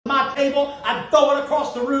table, I'd throw it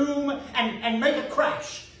across the room and make it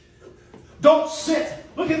crash. Don't sit.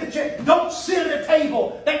 Look at the chair. Don't sit at a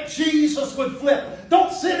table that Jesus would flip.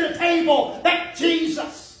 Don't sit at a table that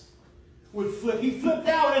Jesus would flip. He flipped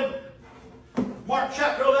out in Mark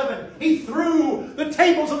chapter 11. He threw the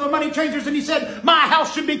tables of the money changers and he said, my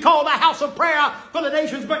house should be called a house of prayer for the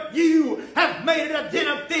nations, but you have made it a den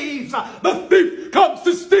of thieves. The thief comes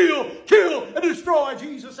to steal, kill, and destroy.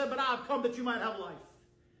 Jesus said, but I've come that you might have life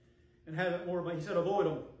and have it more abundantly. He said, avoid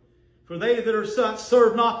them. For they that are such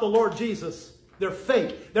serve not the Lord Jesus. They're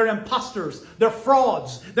fake. They're imposters. They're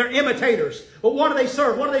frauds. They're imitators. But what do they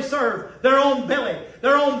serve? What do they serve? Their own belly.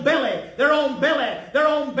 Their own belly. Their own belly. Their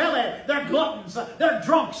own belly. They're gluttons. They're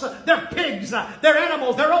drunks. They're pigs. They're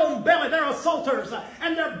animals. Their own belly. They're assaulters.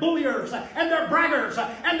 And they're bulliers. And they're braggers.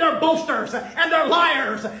 And they're boasters. And they're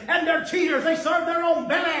liars. And they're cheaters. They serve their own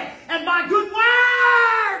belly. And by good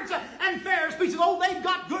words and fair speeches. Oh, they've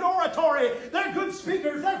got good oratory. They're good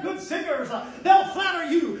speakers. They're good singers. They'll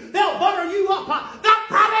flatter you. They'll butter you up. They'll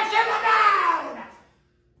promise you the down.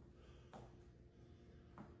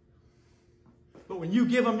 But when you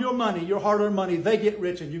give them your money, your hard-earned money, they get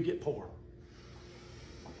rich and you get poor.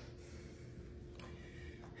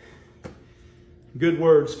 Good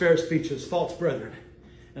words, fair speeches, false brethren,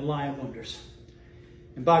 and lying wonders.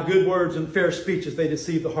 And by good words and fair speeches, they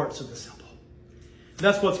deceive the hearts of the simple.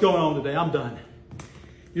 That's what's going on today. I'm done.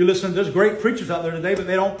 You listen, there's great preachers out there today, but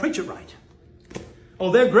they don't preach it right.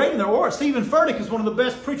 Oh, they're great in their aura. Stephen Furtick is one of the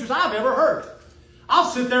best preachers I've ever heard. I'll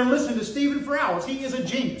sit there and listen to Stephen for hours. He is a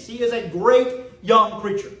genius. He is a great young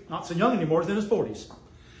preacher. Not so young anymore, he's in his 40s.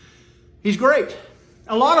 He's great.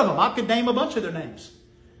 A lot of them. I could name a bunch of their names.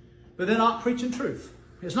 But they're not preaching truth.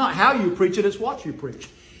 It's not how you preach it, it's what you preach.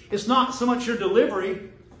 It's not so much your delivery,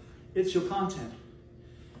 it's your content.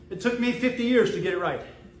 It took me 50 years to get it right.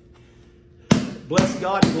 Bless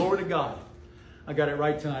God, glory to God. I got it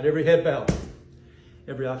right tonight. Every head bowed,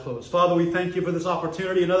 every eye closed. Father, we thank you for this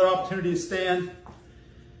opportunity, another opportunity to stand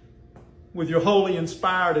with your holy,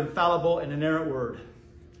 inspired, infallible, and inerrant word.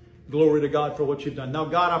 Glory to God for what you've done. Now,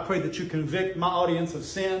 God, I pray that you convict my audience of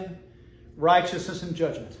sin, righteousness, and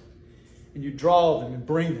judgment. And you draw them and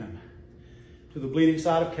bring them to the bleeding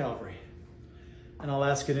side of Calvary. And I'll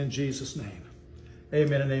ask it in Jesus' name.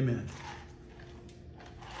 Amen and amen.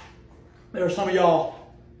 There are some of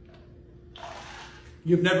y'all,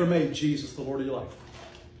 you've never made Jesus the Lord of your life.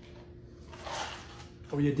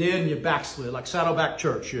 Or you did and you backslid, like Saddleback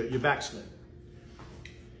Church, you backslid.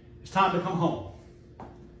 It's time to come home.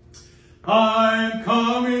 I'm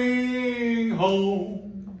coming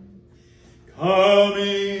home,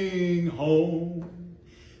 coming home,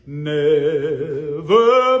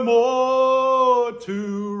 never more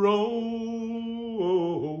to roam.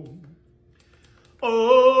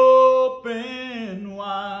 Open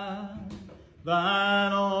wide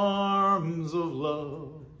thine arms of love.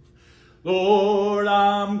 Lord,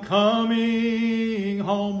 I'm coming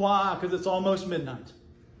home. Why? Because it's almost midnight.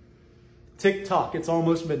 Tick-tock, it's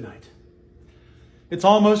almost midnight. It's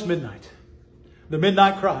almost midnight. The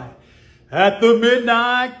midnight cry. At the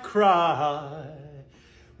midnight cry,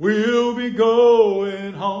 we'll be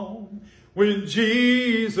going home when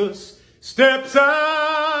Jesus steps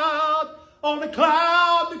out on the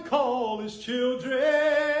cloud to call his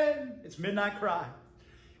children. It's midnight cry.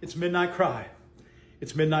 It's midnight cry.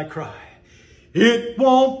 It's midnight cry. It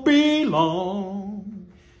won't be long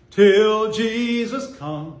till Jesus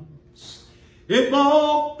comes. It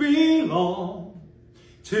won't be long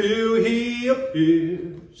till he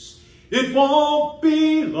appears. It won't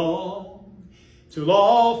be long till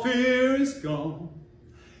all fear is gone.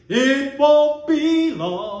 It won't be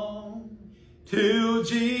long till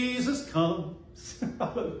Jesus comes.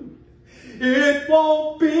 It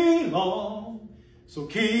won't be long, so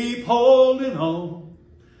keep holding on.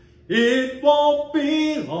 It won't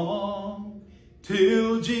be long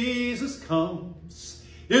till Jesus comes.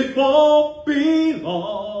 It won't be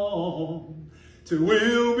long till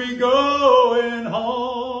we'll be going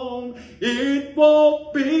home. It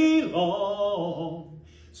won't be long,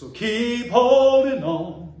 so keep holding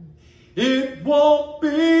on. It won't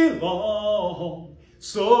be long,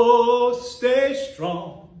 so stay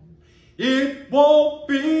strong. It won't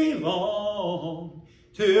be long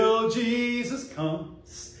till Jesus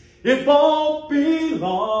comes. It won't be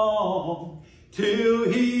long till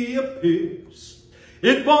he appears.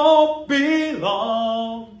 It won't be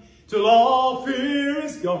long till all fear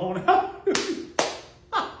is gone.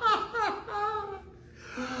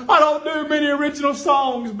 I don't do many original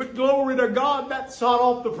songs, but glory to God, that's hot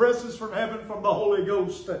off the presses from heaven from the Holy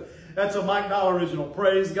Ghost. That's a Mike Nall original.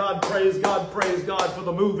 Praise God, praise God, praise God for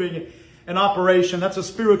the moving in operation. That's a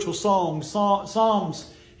spiritual song. Psalms,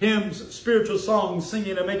 hymns, spiritual songs,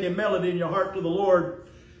 singing and making melody in your heart to the Lord.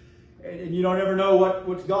 And you don't ever know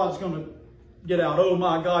what God's going to get out. Oh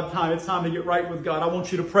my God, it's time to get right with God. I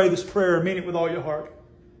want you to pray this prayer and mean it with all your heart.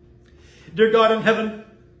 Dear God in heaven,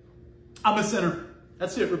 I'm a sinner.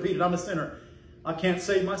 That's it, repeat it. I'm a sinner. I can't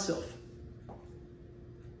save myself.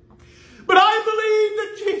 But I believe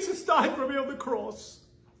that Jesus died for me on the cross.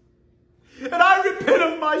 And I repent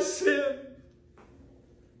of my sin.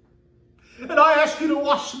 And I ask you to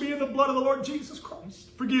wash me in the blood of the Lord Jesus Christ.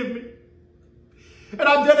 Forgive me. And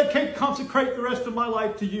I dedicate, consecrate the rest of my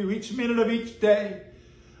life to you. Each minute of each day,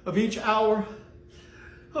 of each hour,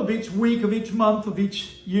 of each week, of each month, of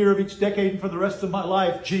each year, of each decade, and for the rest of my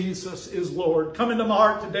life, Jesus is Lord. Come into my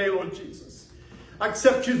heart today, Lord Jesus. I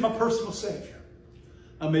accept you as my personal Savior.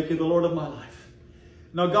 I make you the Lord of my life.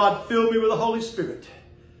 Now, God, fill me with the Holy Spirit.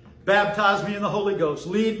 Baptize me in the Holy Ghost.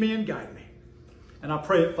 Lead me and guide me. And I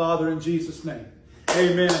pray it, Father, in Jesus' name.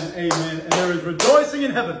 Amen. Amen. And there is rejoicing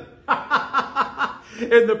in heaven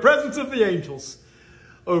in the presence of the angels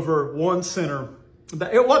over one sinner.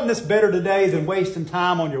 It wasn't this better today than wasting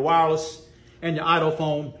time on your wireless and your idle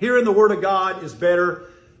phone. Hearing the Word of God is better.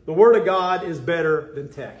 The Word of God is better than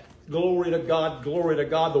tech. Glory to God. Glory to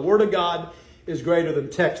God. The Word of God is greater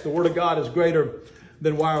than text. The Word of God is greater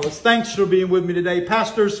than wireless. Thanks for being with me today.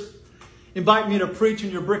 Pastors, invite me to preach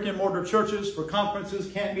in your brick and mortar churches for conferences,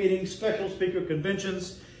 camp meetings, special speaker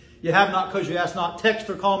conventions. You have not because you ask not. Text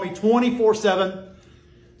or call me 24/7,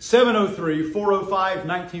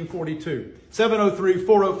 703-405-1942.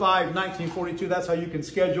 703-405-1942. That's how you can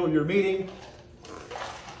schedule your meeting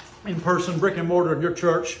in person, brick and mortar in your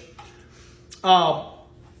church.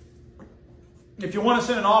 If you want to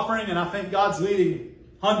send an offering, and I think God's leading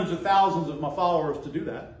hundreds of thousands of my followers to do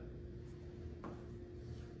that,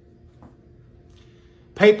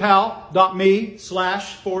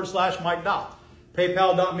 PayPal.me//Mike Dial.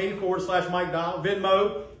 PayPal.me/Mike Dial.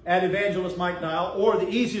 Venmo @Evangelist Mike Dial. Or the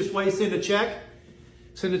easiest way, send a check.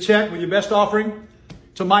 Send a check with your best offering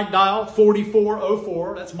to Mike Dial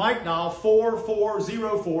 4404. That's Mike Dial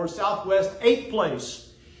 4404, Southwest 8th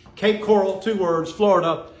Place, Cape Coral, 2 words,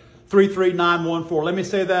 Florida 33914. Let me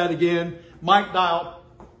say that again. Mike Dial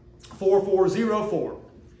 4404,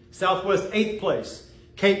 Southwest 8th Place,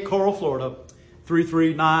 Cape Coral, Florida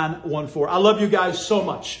 33914. I love you guys so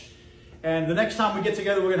much. And the next time we get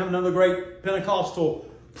together, we're going to have another great Pentecostal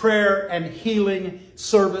prayer and healing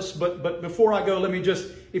service. But before I go, let me just,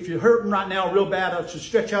 if you're hurting right now real bad, I should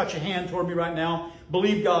stretch out your hand toward me right now.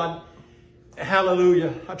 Believe God.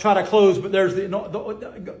 Hallelujah. I try to close, but there's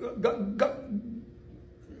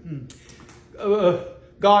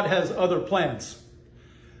God has other plans.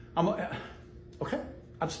 Okay,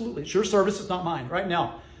 absolutely. It's your service. It's not mine. Right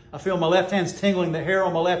now, I feel my left hand's tingling. The hair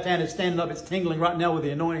on my left hand is standing up. It's tingling right now with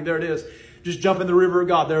the anointing. There it is. Just jump in the river of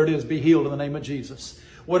God. There it is. Be healed in the name of Jesus.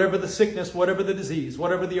 Whatever the sickness, whatever the disease,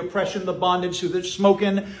 whatever the oppression, the bondage, whether it's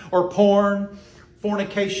smoking or porn,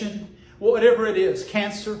 fornication, whatever it is,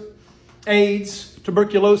 cancer, AIDS,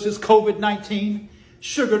 tuberculosis, COVID-19,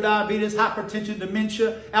 sugar, diabetes, hypertension,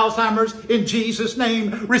 dementia, Alzheimer's, in Jesus'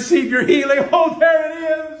 name, receive your healing. Oh, there it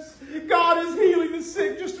is. God is healing the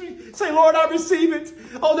sick. Just say, Lord, I receive it.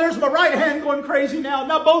 Oh, there's my right hand going crazy now.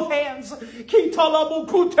 Now both hands. I'm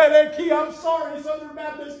sorry, Southern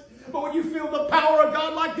Baptist. But when you feel the power of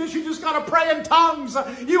God like this, you just got to pray in tongues.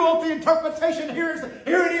 You want the interpretation. Here it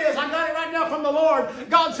is. I got it right now from the Lord.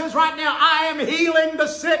 God says right now, I am healing the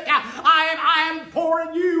sick. I am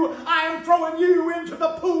pouring you. I am throwing you into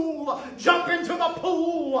the pool. Jump into the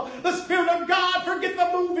pool. The Spirit of God, forget the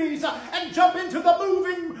movies and jump into the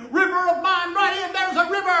moving river of mine. Right in, there's a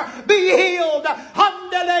river. Be healed.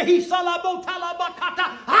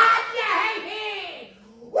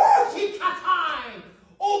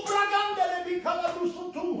 Oh, bragandele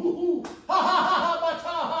bikalabusutu. Ha ha ha ha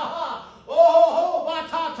oh,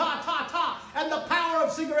 ta. And the power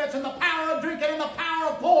of cigarettes and the power of drinking and the power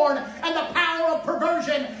of porn and the power of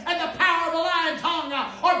perversion and the power of the lying tongue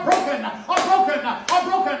are broken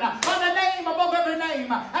by the name above every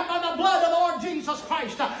name and by the blood of the Lord Jesus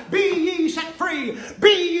Christ. Be ye set free.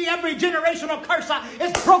 Be ye, every generational curse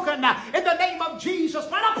is broken in the name of Jesus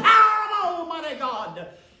by the power of Almighty God.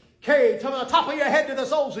 Okay, to the top of your head to the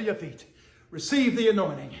soles of your feet. Receive the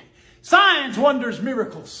anointing. Signs, wonders,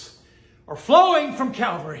 miracles are flowing from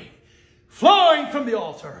Calvary. Flowing from the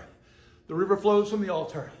altar. The river flows from the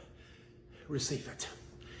altar. Receive it.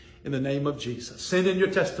 In the name of Jesus. Send in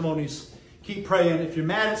your testimonies. Keep praying. If you're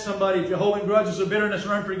mad at somebody, if you're holding grudges or bitterness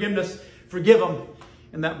or unforgiveness, forgive them.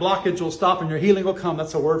 And that blockage will stop and your healing will come.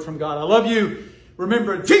 That's a word from God. I love you.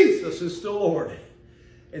 Remember, Jesus is still Lord.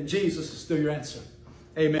 And Jesus is still your answer.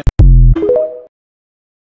 Amen.